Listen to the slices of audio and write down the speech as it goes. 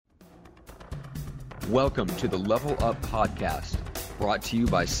Welcome to the Level Up Podcast, brought to you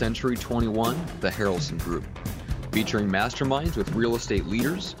by Century 21, the Harrelson Group, featuring masterminds with real estate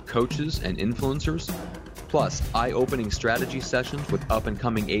leaders, coaches, and influencers, plus eye-opening strategy sessions with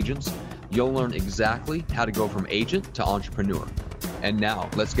up-and-coming agents. You'll learn exactly how to go from agent to entrepreneur. And now,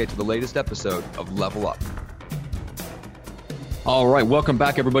 let's get to the latest episode of Level Up. All right, welcome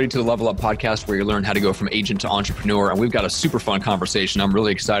back, everybody, to the Level Up Podcast, where you learn how to go from agent to entrepreneur. And we've got a super fun conversation. I'm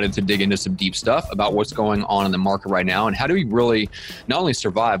really excited to dig into some deep stuff about what's going on in the market right now and how do we really not only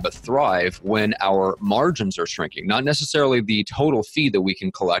survive, but thrive when our margins are shrinking. Not necessarily the total fee that we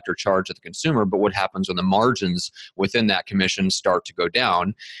can collect or charge at the consumer, but what happens when the margins within that commission start to go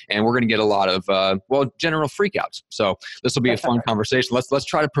down. And we're going to get a lot of, general freakouts. So this will be a fun conversation. Let's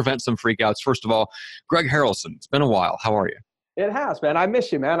try to prevent some freakouts. First of all, Greg Harrelson, it's been a while. How are you? It has, man. I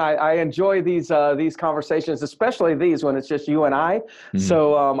miss you, man. I enjoy these conversations, especially these when it's just you and I. Mm-hmm.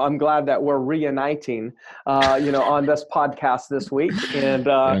 So I'm glad that we're reuniting, on this podcast this week, and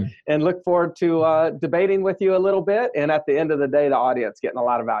look forward to debating with you a little bit. And at the end of the day, the audience getting a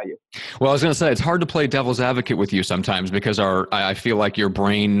lot of value. Well, I was going to say it's hard to play devil's advocate with you sometimes because I feel like your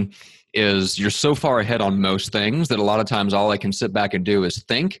brain you're so far ahead on most things that a lot of times all I can sit back and do is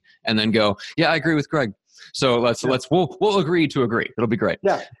think and then go, yeah, I agree with Greg. So we'll agree to agree. It'll be great.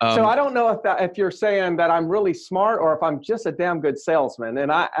 Yeah. So I don't know if you're saying that I'm really smart or if I'm just a damn good salesman,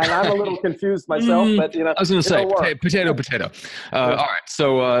 and I'm a little confused myself. But I was going to say potato. All right.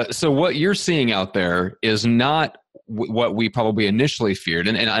 So what you're seeing out there is not what we probably initially feared,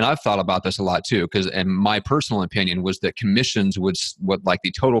 and I've thought about this a lot too, and my personal opinion was that commissions like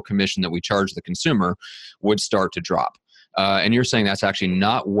the total commission that we charge the consumer would start to drop. And you're saying that's actually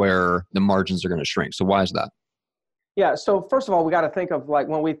not where the margins are going to shrink. So why is that? Yeah. So first of all, we got to think of like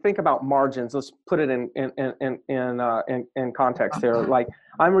when we think about margins. Let's put it in context here. Like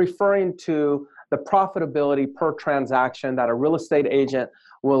I'm referring to the profitability per transaction that a real estate agent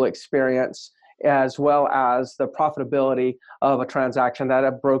will experience, as well as the profitability of a transaction that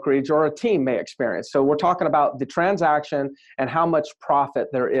a brokerage or a team may experience. So we're talking about the transaction and how much profit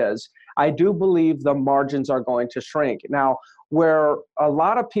there is. I do believe the margins are going to shrink. Now, where a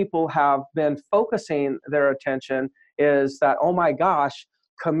lot of people have been focusing their attention is that, oh my gosh,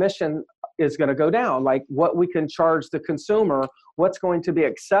 commission is going to go down. Like what we can charge the consumer, what's going to be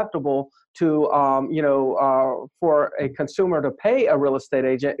acceptable to, for a consumer to pay a real estate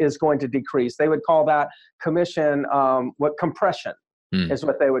agent is going to decrease. They would call that commission, compression is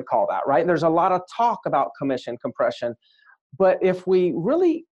what they would call that, right? There's a lot of talk about commission compression. But if we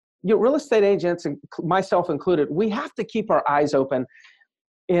really, real estate agents, and myself included, we have to keep our eyes open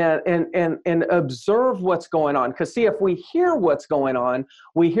and observe what's going on. Because see, if we hear what's going on,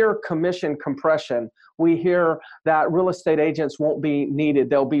 we hear commission compression. We hear that real estate agents won't be needed.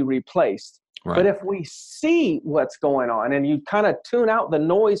 They'll be replaced. Right. But if we see what's going on and you kind of tune out the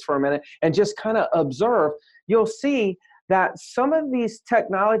noise for a minute and just kind of observe, you'll see that some of these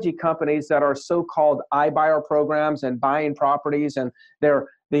technology companies that are so-called iBuyer programs and buying properties, and they'll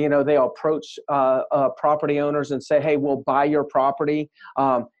approach property owners and say, hey, we'll buy your property.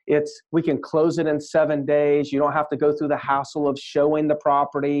 We can close it in 7 days. You don't have to go through the hassle of showing the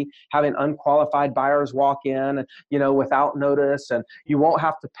property, having unqualified buyers walk in, without notice, and you won't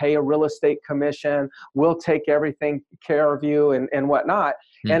have to pay a real estate commission. We'll take everything care of you and whatnot.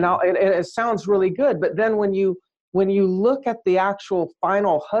 Mm-hmm. And it sounds really good. But then when you look at the actual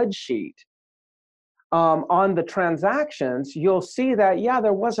final HUD sheet, on the transactions, you'll see that,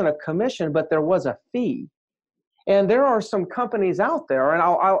 there wasn't a commission, but there was a fee. And there are some companies out there, and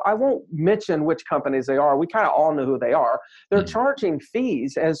I won't mention which companies they are. We kind of all know who they are. They're charging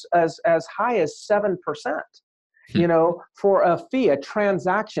fees as high as 7%, for a fee, a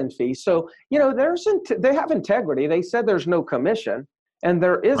transaction fee. So, they have integrity. They said there's no commission. And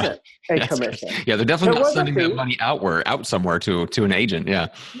there isn't a commission. Yeah, they're definitely not sending that money out somewhere to an agent. Yeah.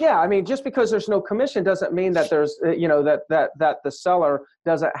 Yeah, I mean, just because there's no commission doesn't mean that there's, that the seller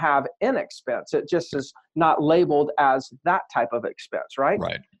doesn't have an expense. It just is not labeled as that type of expense, right?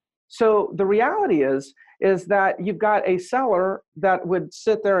 Right. So the reality is that you've got a seller that would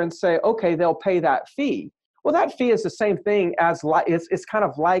sit there and say, okay, they'll pay that fee. Well, that fee is the same thing as it's kind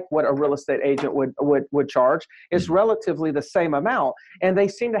of like what a real estate agent would charge. It's relatively the same amount, and they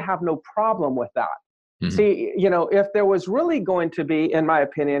seem to have no problem with that. Mm-hmm. See, if there was really going to be, in my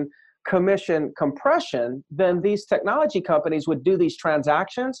opinion, commission compression, then these technology companies would do these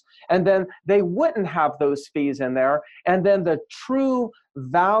transactions, and then they wouldn't have those fees in there, and then the true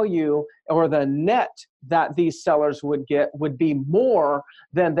value or the net that these sellers would get would be more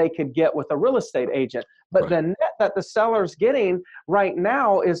than they could get with a real estate agent. but Right. the net that the seller's getting right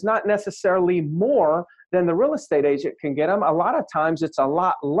now is not necessarily more than the real estate agent can get them. A lot of times it's a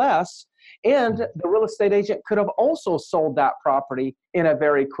lot less, and Mhm. the real estate agent could have also sold that property in a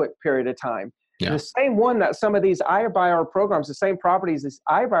very quick period of time. The Yeah. same one that some of these iBuyer programs, the same properties these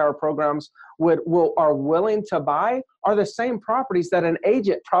iBuyer programs are willing to buy, are the same properties that an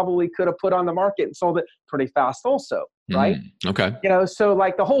agent probably could have put on the market and sold it pretty fast also, right? Okay. So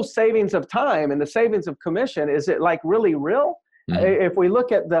like the whole savings of time and the savings of commission, is it like really real? Mhm. If we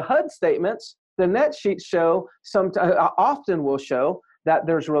look at the HUD statements, the net sheets often will show that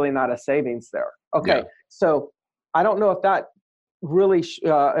there's really not a savings there. Yeah. Okay, so I don't know if that really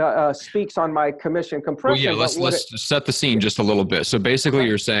speaks on my commission Well, yeah, compression, but let's set the scene just a little bit. So basically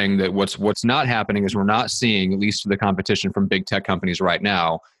you're saying that what's not happening is we're not seeing, at least the competition from big tech companies right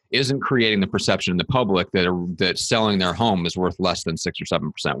now, isn't creating the perception in the public that selling their home is worth less than 6 or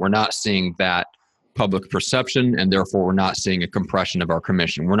 7%. We're not seeing that public perception, and therefore we're not seeing a compression of our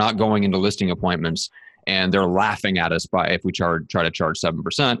commission. We're not going into listing appointments and they're laughing at us if we try to charge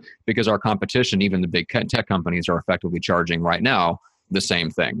 7%, because our competition, even the big tech companies, are effectively charging right now the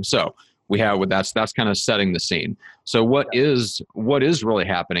same thing. So that's kind of setting the scene. So what is really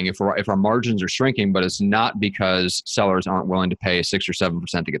happening if our margins are shrinking, but it's not because sellers aren't willing to pay 6 or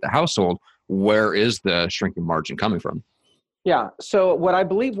 7% to get the house sold? Where is the shrinking margin coming from? Yeah. So what I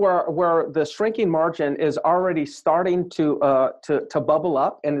believe where the shrinking margin is already starting to bubble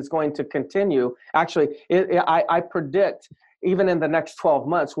up and is going to continue. Actually, I predict even in the next 12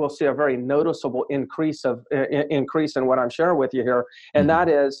 months we'll see a very noticeable increase in what I'm sharing with you here, and that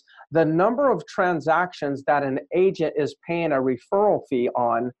is the number of transactions that an agent is paying a referral fee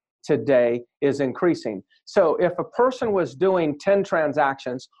on today is increasing. So if a person was doing 10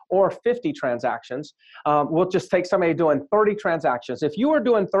 transactions or 50 transactions, we'll just take somebody doing 30 transactions. If you were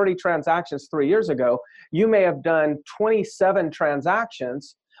doing 30 transactions 3 years ago, you may have done 27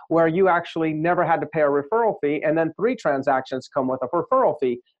 transactions where you actually never had to pay a referral fee, and then 3 transactions come with a referral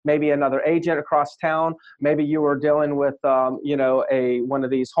fee. Maybe another agent across town. Maybe you were dealing with one of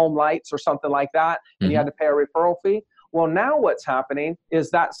these home lights or something like that, and you had to pay a referral fee. Well, now what's happening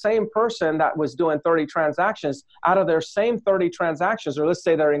is that same person that was doing 30 transactions, out of their same 30 transactions, or let's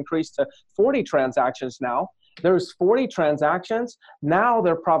say they're increased to 40 transactions now, there's 40 transactions. Now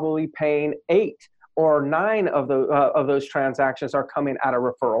they're probably paying 8 or 9 of those transactions are coming at a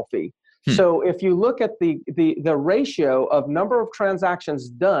referral fee. So if you look at the ratio of number of transactions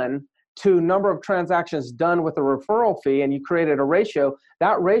done to number of transactions done with a referral fee, and you created a ratio,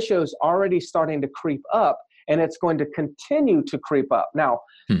 that ratio is already starting to creep up, and it's going to continue to creep up. Now,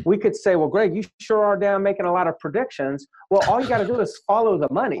 we could say, well, Greg, you sure are damn making a lot of predictions. Well, all you got to do is follow the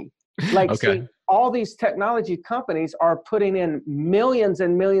money. See, all these technology companies are putting in millions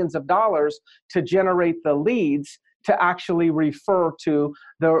and millions of dollars to generate the leads to actually refer to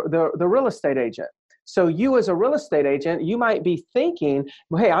the real estate agent. So you as a real estate agent, you might be thinking,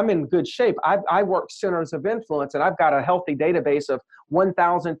 well, hey, I'm in good shape. I work centers of influence, and I've got a healthy database of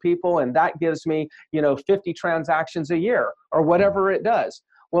 1,000 people, and that gives me 50 transactions a year or whatever it does.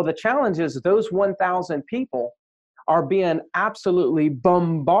 Well, the challenge is those 1,000 people are being absolutely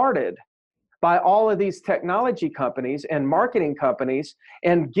bombarded by all of these technology companies and marketing companies,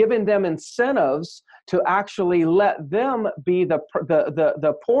 and giving them incentives to actually let them be the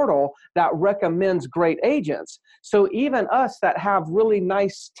portal that recommends great agents. So even us that have really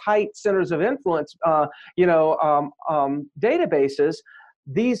nice, tight centers of influence, databases,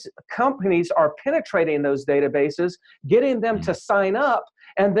 these companies are penetrating those databases, getting them to sign up.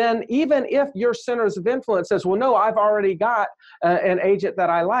 And then even if your centers of influence says, well, no, I've already got an agent that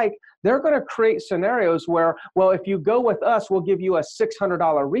I like, they're going to create scenarios where, well, if you go with us, we'll give you a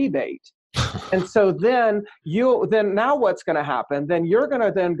 $600 rebate. And so then now what's going to happen? Then you're going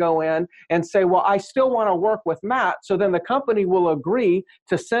to then go in and say, well, I still want to work with Matt. So then the company will agree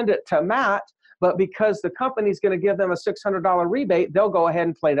to send it to Matt. But because the company's going to give them a $600 rebate, they'll go ahead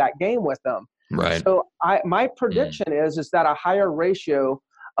and play that game with them. Right. So my prediction is that a higher ratio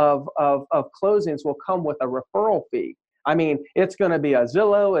of closings will come with a referral fee. I mean, it's going to be a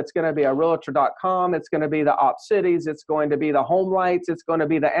Zillow, it's going to be a Realtor.com, it's going to be the OpCities, it's going to be the Home Lights, it's going to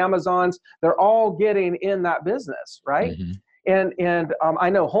be the Amazons. They're all getting in that business, right? And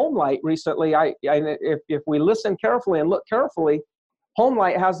I know Home Light recently. If we listen carefully and look carefully, Home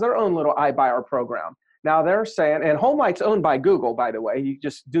Light has their own little iBuyer program. Now they're saying, and Home Light's owned by Google, by the way. You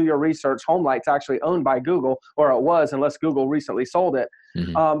just do your research. Home Light's actually owned by Google, or it was, unless Google recently sold it.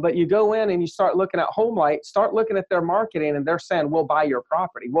 But you go in and you start looking at Home Light, start looking at their marketing, and they're saying, we'll buy your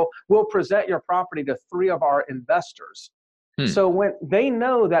property. We'll present your property to 3 of our investors. So when they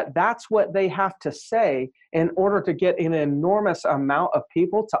know that that's what they have to say in order to get an enormous amount of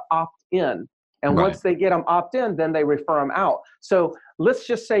people to opt in. And Right. once they get them opt in, then they refer them out. So let's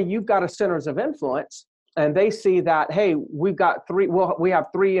just say you've got a centers of influence and they see that, hey, we have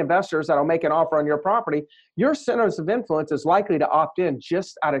three investors that'll make an offer on your property. Your centers of influence is likely to opt in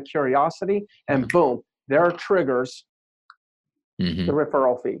just out of curiosity, and boom, there triggers the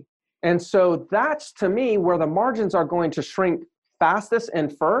referral fee. And so that's, to me, where the margins are going to shrink fastest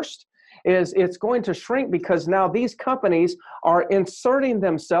and first. Is it's going to shrink because now these companies are inserting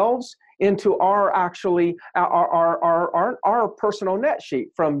themselves into our personal net sheet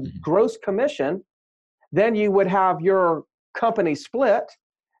from gross commission. Then you would have your company split,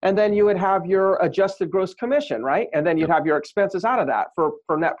 and then you would have your adjusted gross commission, right? And then you'd have your expenses out of that for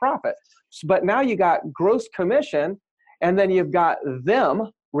net profit. But now you got gross commission, and then you've got them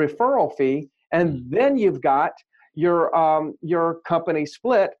referral fee, and then you've got your company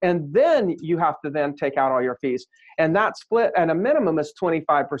split, and then you have to then take out all your fees. And that split at a minimum is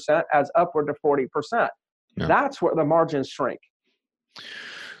 25% as upward to 40%. Yeah. That's where the margins shrink.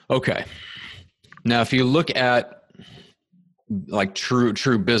 Okay. Now, if you look at like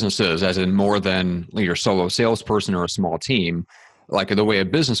true businesses, as in more than your solo salesperson or a small team, like the way a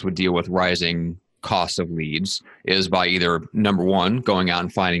business would deal with rising costs of leads is by either, number one, going out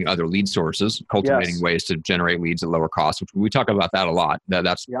and finding other lead sources, cultivating ways to generate leads at lower cost, which we talk about that a lot.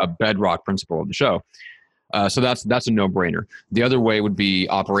 That's a bedrock principle of the show. So that's a no-brainer. The other way would be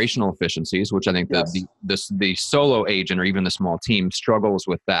operational efficiencies, which I think the solo agent or even the small team struggles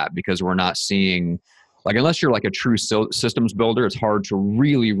with that, because we're not seeing, like, unless you're like a true systems builder, it's hard to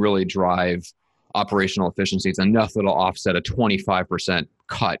really, really drive operational efficiencies enough that'll offset a 25%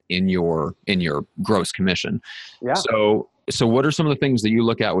 cut in your gross commission. Yeah. So what are some of the things that you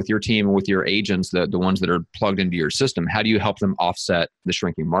look at with your team and with your agents, the ones that are plugged into your system? How do you help them offset the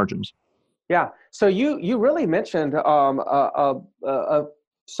shrinking margins? Yeah. So you really mentioned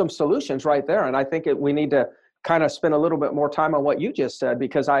some solutions right there. And I think we need to kind of spend a little bit more time on what you just said,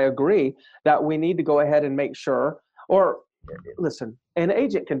 because I agree that we need to go ahead and make sure, or listen, an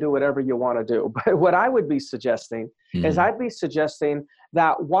agent can do whatever you want to do. But what I would be suggesting is I'd be suggesting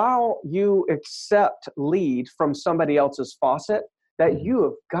that while you accept lead from somebody else's faucet, that you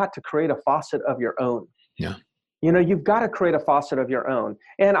have got to create a faucet of your own. Yeah. You know, you've got to create a faucet of your own.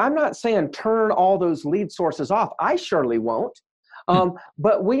 And I'm not saying turn all those lead sources off. I surely won't.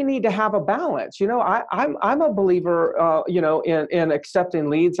 But we need to have a balance. You know, I'm a believer, in accepting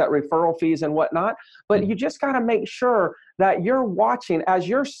leads at referral fees and whatnot. But you just got to make sure that you're watching, as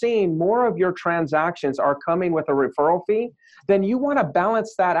you're seeing more of your transactions are coming with a referral fee, then you want to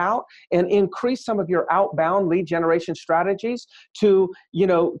balance that out and increase some of your outbound lead generation strategies to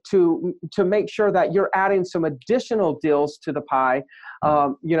make sure that you're adding some additional deals to the pie,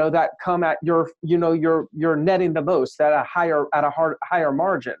 that come at you're netting the most at a higher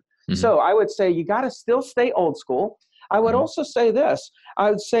margin. So I would say you got to still stay old school. I would also say this.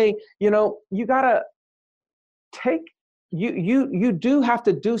 I would say, you got to you do have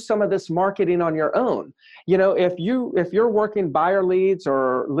to do some of this marketing on your own. If you're working buyer leads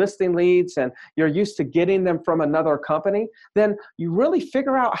or listing leads and you're used to getting them from another company, then you really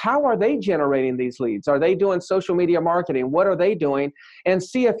figure out, how are they generating these leads? Are they doing social media marketing? What are they doing? And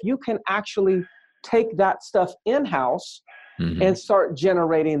see if you can actually take that stuff in-house and start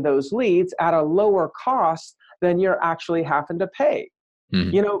generating those leads at a lower cost than you're actually having to pay.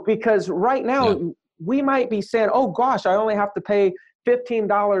 Because right now, we might be saying, oh gosh, I only have to pay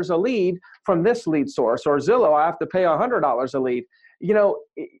 $15 a lead from this lead source, or Zillow, I have to pay $100 a lead.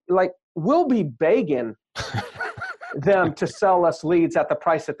 Like, we'll be begging them to sell us leads at the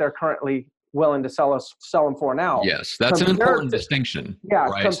price that they're currently willing to sell them for now. Yes, that's an important distinction. Yeah,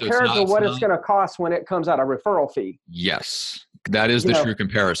 right? Compared to what it's going to cost when it comes out of referral fee. Yes, that is the true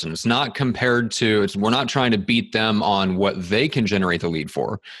comparison. It's not compared to, we're not trying to beat them on what they can generate the lead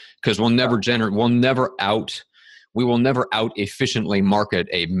for, because we will never out efficiently market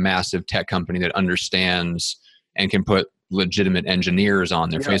a massive tech company that understands and can put legitimate engineers on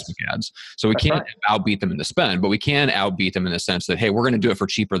their Facebook ads. So we can't outbeat them in the spend, but we can outbeat them in the sense that, hey, we're going to do it for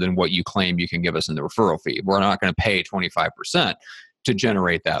cheaper than what you claim you can give us in the referral fee. We're not going to pay 25% to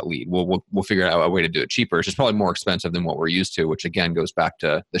generate that lead. We'll figure out a way to do it cheaper. It's just probably more expensive than what we're used to, which again goes back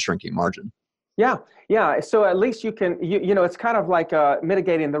to the shrinking margin. Yeah. So at least you can, it's kind of like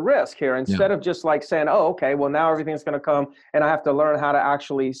mitigating the risk here, instead of just like saying, oh, okay, well now everything's going to come and I have to learn how to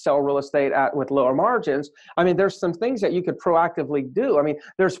actually sell real estate with lower margins. I mean, there's some things that you could proactively do. I mean,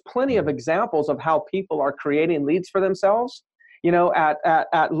 there's plenty of examples of how people are creating leads for themselves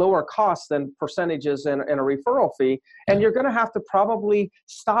at lower cost than percentages in a referral fee. And you're going to have to probably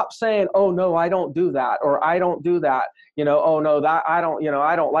stop saying, oh no, I don't do that, or I don't do that, oh no, that I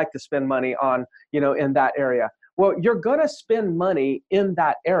don't like to spend money on, in that area. Well, you're going to spend money in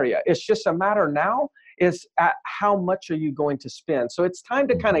that area. It's just a matter now is at how much are you going to spend. So it's time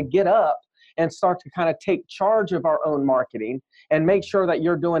to kind of get up and start to kind of take charge of our own marketing and make sure that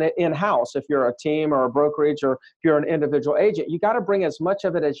you're doing it in-house. If you're a team or a brokerage, or if you're an individual agent, you got to bring as much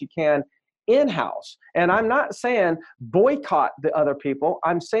of it as you can in-house. And I'm not saying boycott the other people.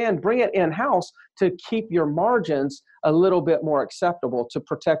 I'm saying bring it in-house to keep your margins a little bit more acceptable, to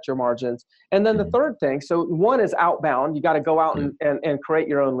protect your margins. And then the third thing, so one is outbound. You got to go out and create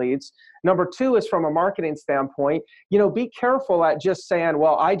your own leads. Number two is from a marketing standpoint, be careful at just saying,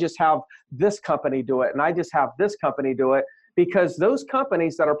 well, I just have this company do it and I just have this company do it, because those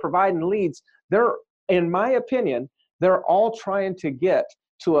companies that are providing leads, they're, in my opinion, they're all trying to get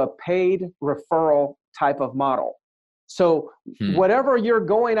to a paid referral type of model. So whatever you're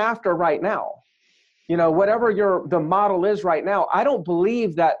going after right now, whatever the model is right now, I don't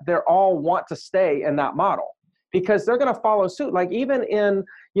believe that they're all want to stay in that model, because they're going to follow suit. Like even in,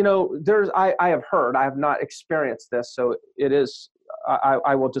 I have heard, I have not experienced this, so it is,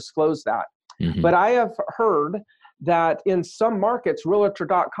 I will disclose that. But I have heard that in some markets,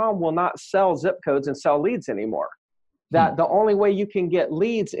 realtor.com will not sell zip codes and sell leads anymore. That the only way you can get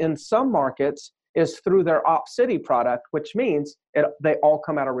leads in some markets is through their Opcity product, which means they all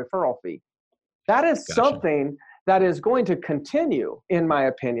come at a referral fee. That is something that is going to continue, in my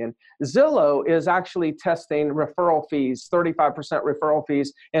opinion. Zillow is actually testing referral fees, 35% referral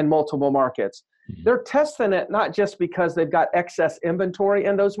fees in multiple markets. They're testing it not just because they've got excess inventory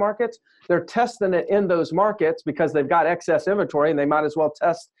in those markets. They're testing it in those markets because they've got excess inventory and they might as well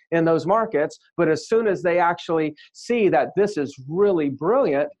test in those markets. But as soon as they actually see that this is really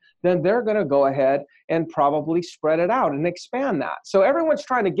brilliant, then they're going to go ahead and probably spread it out and expand that. So everyone's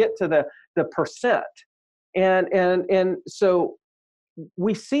trying to get to the percent. And so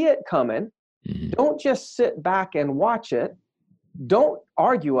we see it coming. Don't just sit back and watch it. Don't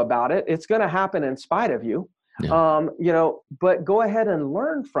argue about it. It's going to happen in spite of you. But go ahead and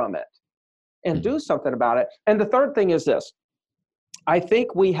learn from it and do something about it. And the third thing is this. I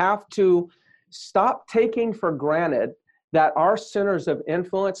think we have to stop taking for granted that our centers of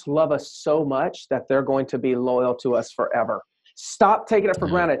influence love us so much that they're going to be loyal to us forever. Stop taking it for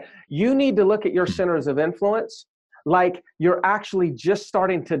granted. You need to look at your centers of influence like you're actually just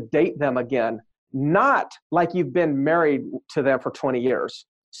starting to date them again, not like you've been married to them for 20 years.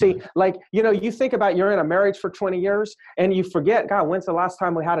 See, like, you think about you're in a marriage for 20 years and you forget, God, when's the last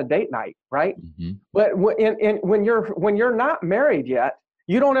time we had a date night, right? But when you're not married yet,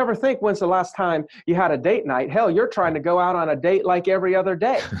 you don't ever think when's the last time you had a date night. Hell, you're trying to go out on a date like every other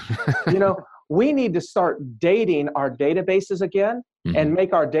day. We need to start dating our databases again and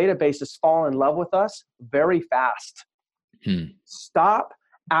make our databases fall in love with us very fast. Stop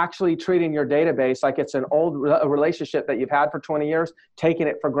actually treating your database like it's an old relationship that you've had for 20 years, taking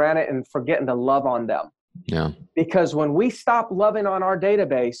it for granted and forgetting to love on them. Because when we stop loving on our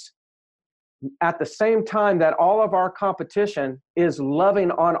database, at the same time that all of our competition is loving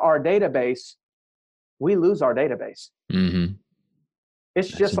on our database, we lose our database. It's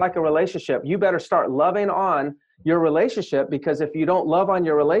just like a relationship. You better start loving on your relationship, because if you don't love on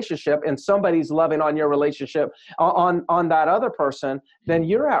your relationship and somebody's loving on your relationship on that other person, then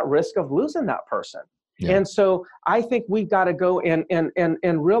you're at risk of losing that person. And so I think we've got to go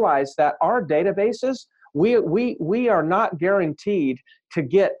and realize that our databases, we are not guaranteed to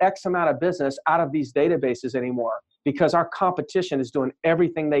get X amount of business out of these databases anymore, because our competition is doing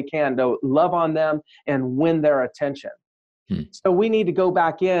everything they can to love on them and win their attention. So we need to go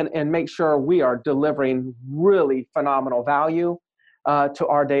back in and make sure we are delivering really phenomenal value to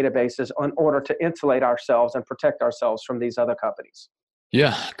our databases in order to insulate ourselves and protect ourselves from these other companies.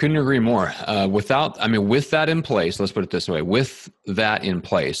 Yeah, couldn't agree more. With that in place, let's put it this way, with that in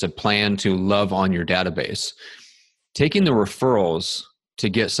place, a plan to love on your database, taking the referrals to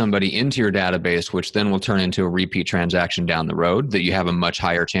get somebody into your database, which then will turn into a repeat transaction down the road that you have a much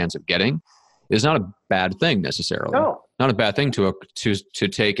higher chance of getting, is not a bad thing necessarily. No. Not a bad thing to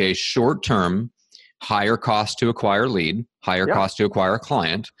take a short-term, higher cost to acquire lead, higher cost to acquire a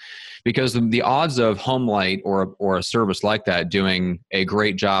client, because the odds of HomeLight or a service like that doing a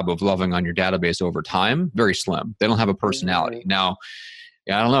great job of loving on your database over time, very slim. They don't have a personality. Now,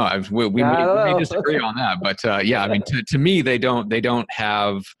 I don't know. We may disagree on that, but to me, they don't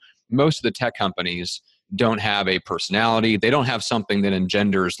have, most of the tech companies don't have a personality. They don't have something that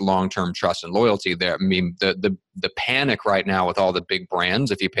engenders long-term trust and loyalty there. I mean, the panic right now with all the big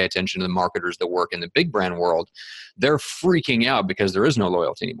brands, if you pay attention to the marketers that work in the big brand world, they're freaking out because there is no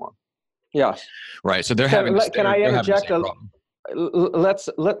loyalty anymore. Yes. Right. So they're So having. can I interject? Problem. Let's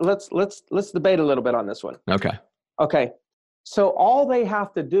debate a little bit on this one. Okay. Okay. So all they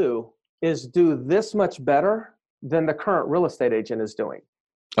have to do is do this much better than the current real estate agent is doing.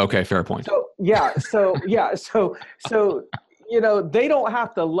 Okay, fair point. So they don't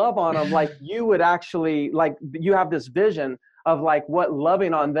have to love on them like you would actually, like you have this vision of like what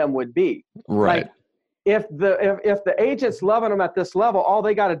loving on them would be. Right. Like if the agent's loving them at this level, all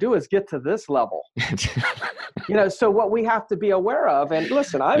they got to do is get to this level. So what we have to be aware of, and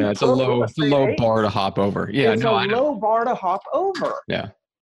listen, it's a low bar to hop over. Yeah, it's a low bar to hop over. Yeah.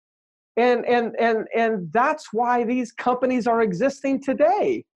 And that's why these companies are existing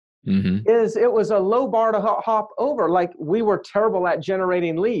today. Mm-hmm. It was a low bar to hop over. Like we were terrible at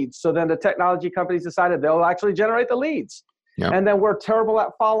generating leads. So then the technology companies decided they'll actually generate the leads. Yep. And then we're terrible at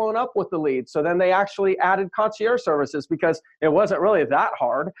following up with the leads. So then they actually added concierge services because it wasn't really that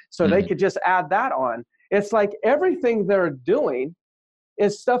hard. So they could just add that on. It's like everything they're doing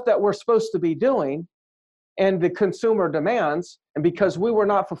is stuff that we're supposed to be doing and the consumer demands. And because we were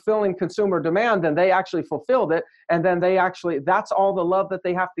not fulfilling consumer demand, then they actually fulfilled it. And then that's all the love that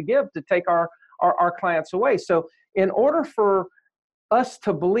they have to give to take our clients away. So in order for us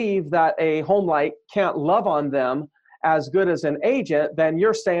to believe that a HomeLight can't love on them as good as an agent, then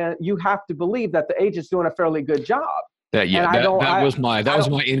you're saying you have to believe that the agent's doing a fairly good job. That was my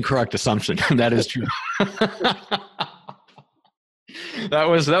incorrect assumption. That is true. That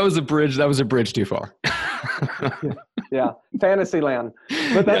was a bridge too far. Yeah, fantasy land.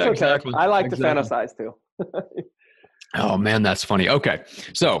 But that's okay. Exactly. I like to fantasize too. Oh man, that's funny. Okay.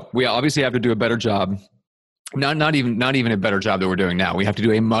 So we obviously have to do a better job. Not even a better job that we're doing now. We have to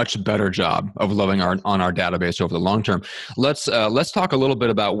do a much better job of loving on our database over the long term. Let's talk a little bit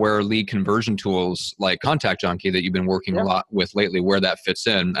about where lead conversion tools like Contact Junkie that you've been working a lot with lately, where that fits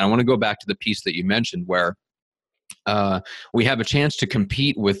in. And I want to go back to the piece that you mentioned where we have a chance to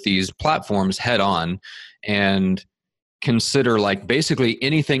compete with these platforms head on and consider like basically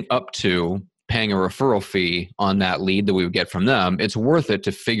anything up to paying a referral fee on that lead that we would get from them. It's worth it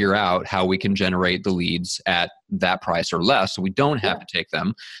to figure out how we can generate the leads at that price or less. So we don't have to take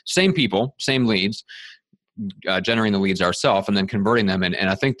them. Same people, same leads, generating the leads ourselves and then converting them. And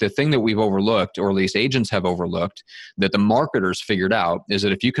I think the thing that we've overlooked, or at least agents have overlooked, that the marketers figured out is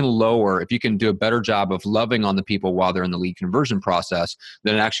that if you can do a better job of loving on the people while they're in the lead conversion process,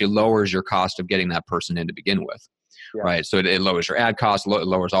 then it actually lowers your cost of getting that person in to begin with. Yeah. Right. So it lowers your ad costs, it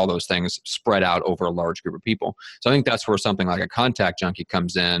lowers all those things spread out over a large group of people. So I think that's where something like a Contact Junkie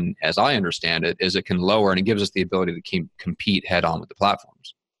comes in, as I understand it, is it can lower and it gives us the ability to compete head on with the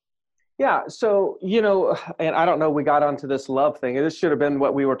platforms. Yeah. So, and I don't know, we got onto this love thing. This should have been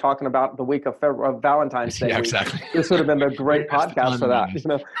what we were talking about the week of Valentine's Day. Yeah, exactly. This would have been a great podcast for that.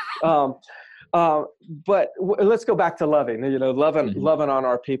 But let's go back to loving. Loving on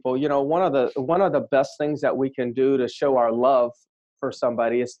our people. One of the best things that we can do to show our love for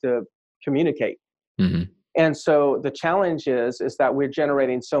somebody is to communicate. Mm-hmm. And so the challenge is that we're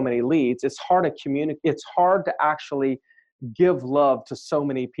generating so many leads. It's hard to communicate. It's hard to actually give love to so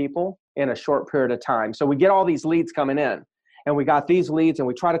many people in a short period of time. So we get all these leads coming in. And we got these leads and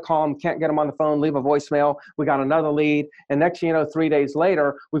we try to call them, can't get them on the phone, leave a voicemail. We got another lead. And next thing you know, 3 days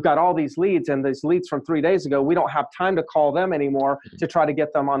later, we've got all these leads, and these leads from 3 days ago, we don't have time to call them anymore to try to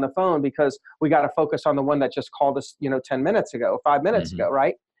get them on the phone because we got to focus on the one that just called us, 10 minutes ago, 5 minutes ago,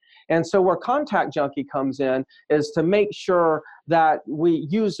 right? And so where Contact Junkie comes in is to make sure that we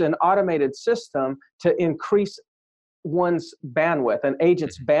use an automated system to increase one's bandwidth, an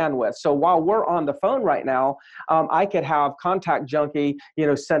agent's bandwidth. So while we're on the phone right now, I could have Contact Junkie,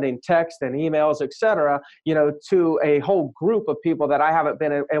 sending text and emails, et cetera, to a whole group of people that I haven't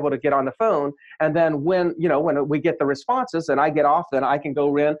been able to get on the phone. And then when we get the responses and I get off, then I can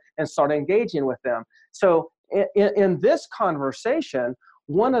go in and start engaging with them. So in this conversation,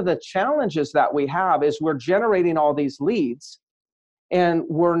 one of the challenges that we have is we're generating all these leads, and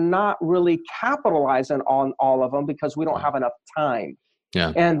we're not really capitalizing on all of them because we don't have enough time.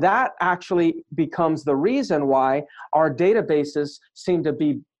 Yeah. And that actually becomes the reason why our databases seem to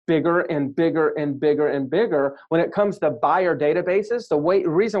be bigger and bigger and bigger and bigger. When it comes to buyer databases, the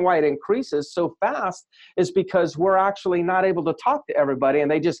reason why it increases so fast is because we're actually not able to talk to everybody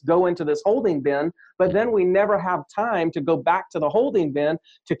and they just go into this holding bin, but then we never have time to go back to the holding bin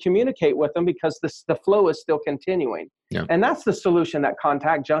to communicate with them because the flow is still continuing. Yeah. And that's the solution that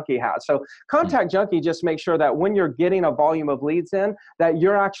Contact Junkie has. So Contact Junkie just makes sure that when you're getting a volume of leads in, that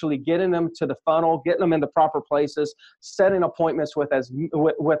you're actually getting them to the funnel, getting them in the proper places, setting appointments with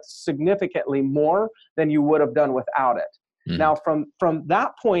significantly more than you would have done without it. Now, from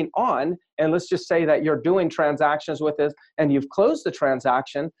that point on, and let's just say that you're doing transactions with it and you've closed the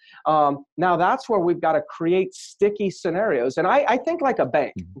transaction, now that's where we've got to create sticky scenarios. And I think like a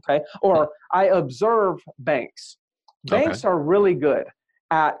bank, okay? Or I observe banks. Banks are really good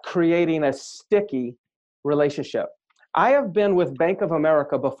at creating a sticky relationship. I have been with Bank of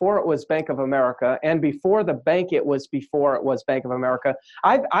America before it was Bank of America, and before the bank it was before it was Bank of America.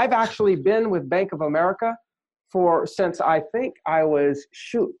 I've actually been with Bank of America since I think I was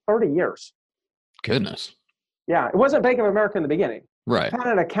 30 years. Goodness. Yeah, it wasn't Bank of America in the beginning. Right. I had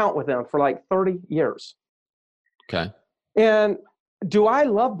an account with them for like 30 years. Okay. And do I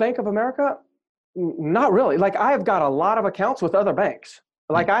love Bank of America? Not really. Like, I have got a lot of accounts with other banks.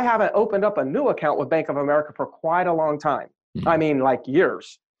 Like, I haven't opened up a new account with Bank of America for quite a long time. I mean, like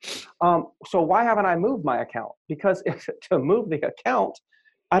years. So why haven't I moved my account? Because to move the account,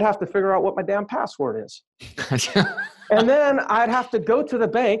 I'd have to figure out what my damn password is. And then I'd have to go to the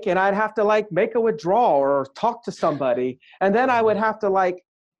bank and I'd have to like make a withdrawal or talk to somebody. And then I would have to like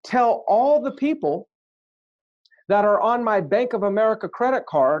tell all the people that are on my Bank of America credit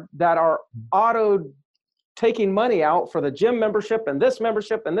card that are auto taking money out for the gym membership and this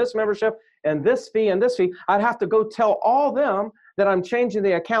membership and this membership and this fee and this fee. I'd have to go tell all them that I'm changing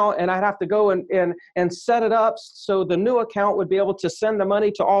the account, and I'd have to go and set it up so the new account would be able to send the money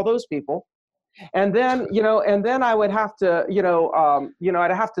to all those people. And then, I would have to,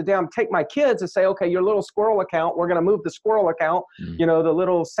 I'd have to take my kids and say, okay, your little squirrel account, we're going to move the squirrel account, the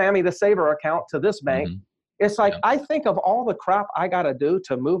little Sammy the Saver account to this bank. It's like, I think of all the crap I got to do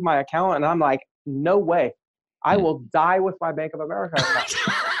to move my account. And I'm like, no way. I will die with my Bank of America account.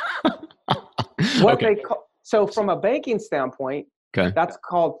 So from a banking standpoint, that's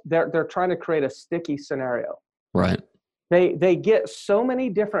called, they're trying to create a sticky scenario. Right. They get so many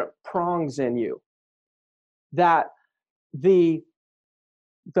different prongs in you that the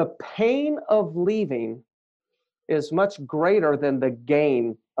pain of leaving is much greater than the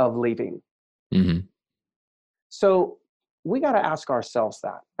gain of leaving. So we got to ask ourselves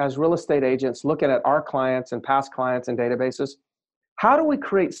that as real estate agents, looking at our clients and past clients and databases, how do we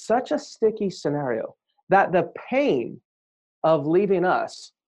create such a sticky scenario that the pain of leaving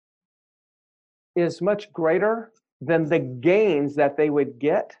us is much greater than the gains that they would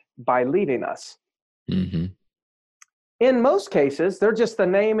get by leaving us? In most cases, they're just a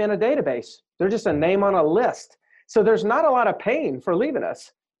name in a database. They're just a name on a list. So there's not a lot of pain for leaving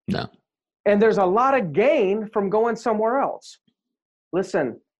us. No. And there's a lot of gain from going somewhere else.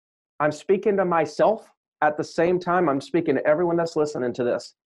 Listen, I'm speaking to myself at the same time I'm speaking to everyone that's listening to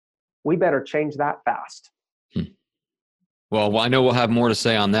this. We better change that fast. Well, I know we'll have more to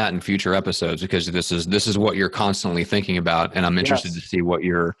say on that in future episodes, because this is what you're constantly thinking about, and I'm interested to see what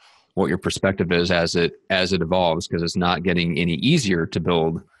your perspective is as it evolves, because it's not getting any easier to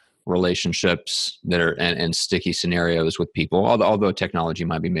build relationships that are and sticky scenarios with people, although technology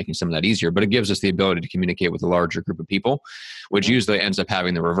might be making some of that easier, but it gives us the ability to communicate with a larger group of people, which usually ends up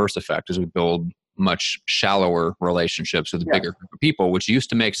having the reverse effect as we build much shallower relationships with a bigger group of people, which used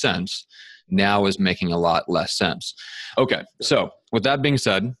to make sense, now is making a lot less sense. Okay, so with that being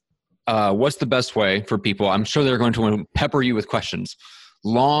said, what's the best way for people? I'm sure they're going to pepper you with questions.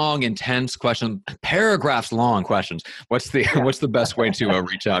 Long, intense questions, paragraphs long questions. What's the best way to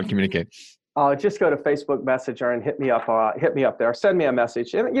reach out and communicate? Just go to Facebook Messenger and hit me up there. Send me a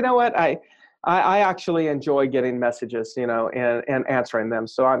message. And you know what? I actually enjoy getting messages, and answering them.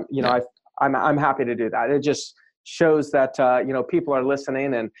 So I'm happy to do that. It just shows that people are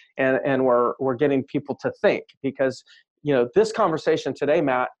listening and we're getting people to think, because this conversation today,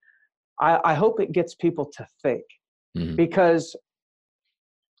 Matt, I hope it gets people to think, because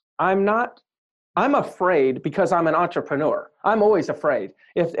I'm afraid, because I'm an entrepreneur. I'm always afraid.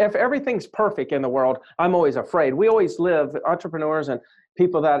 If everything's perfect in the world, I'm always afraid. We always live, entrepreneurs and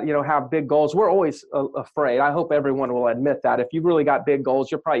people that, have big goals, we're always afraid. I hope everyone will admit that. If you've really got big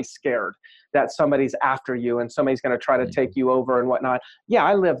goals, you're probably scared that somebody's after you and somebody's going to try to take you over and whatnot. Yeah,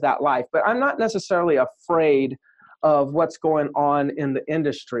 I live that life, but I'm not necessarily afraid of what's going on in the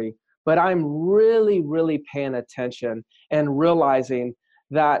industry, but I'm really, really paying attention and realizing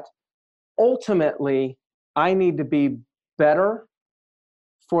that ultimately I need to be better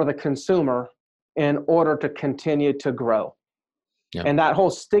for the consumer in order to continue to grow. Yeah. And that whole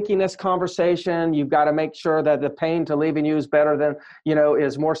stickiness conversation, you've got to make sure that the pain to leaving you is better than,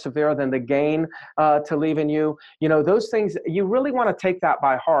 is more severe than the gain to leaving you. Those things, you really want to take that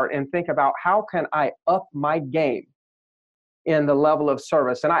by heart and think about, how can I up my game in the level of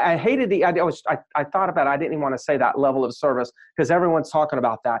service? And I hated the idea. I thought about it. I didn't even want to say that level of service, because everyone's talking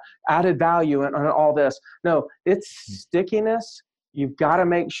about that added value and all this. No, it's stickiness. You've got to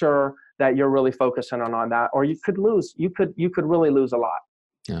make sure that you're really focusing on that, or you could lose. You could really lose a lot.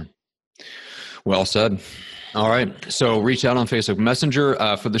 Yeah. Well said. All right. So reach out on Facebook Messenger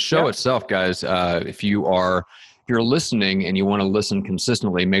for the show itself, guys. If you're listening and you want to listen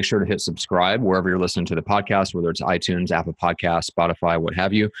consistently, make sure to hit subscribe wherever you're listening to the podcast, whether it's iTunes, Apple Podcasts, Spotify, what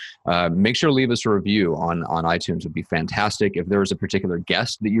have you. Make sure to leave us a review on iTunes. Would be fantastic. If there's a particular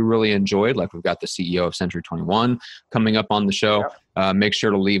guest that you really enjoyed, like we've got the CEO of Century 21 coming up on the show, make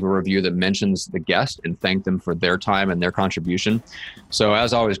sure to leave a review that mentions the guest and thank them for their time and their contribution. So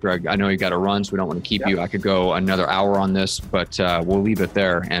as always, Greg, I know you got to run, so we don't want to keep you. I could go another hour on this, but we'll leave it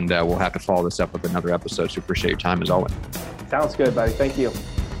there, and we'll have to follow this up with another episode. So appreciate your time as always. Sounds good, buddy. Thank you.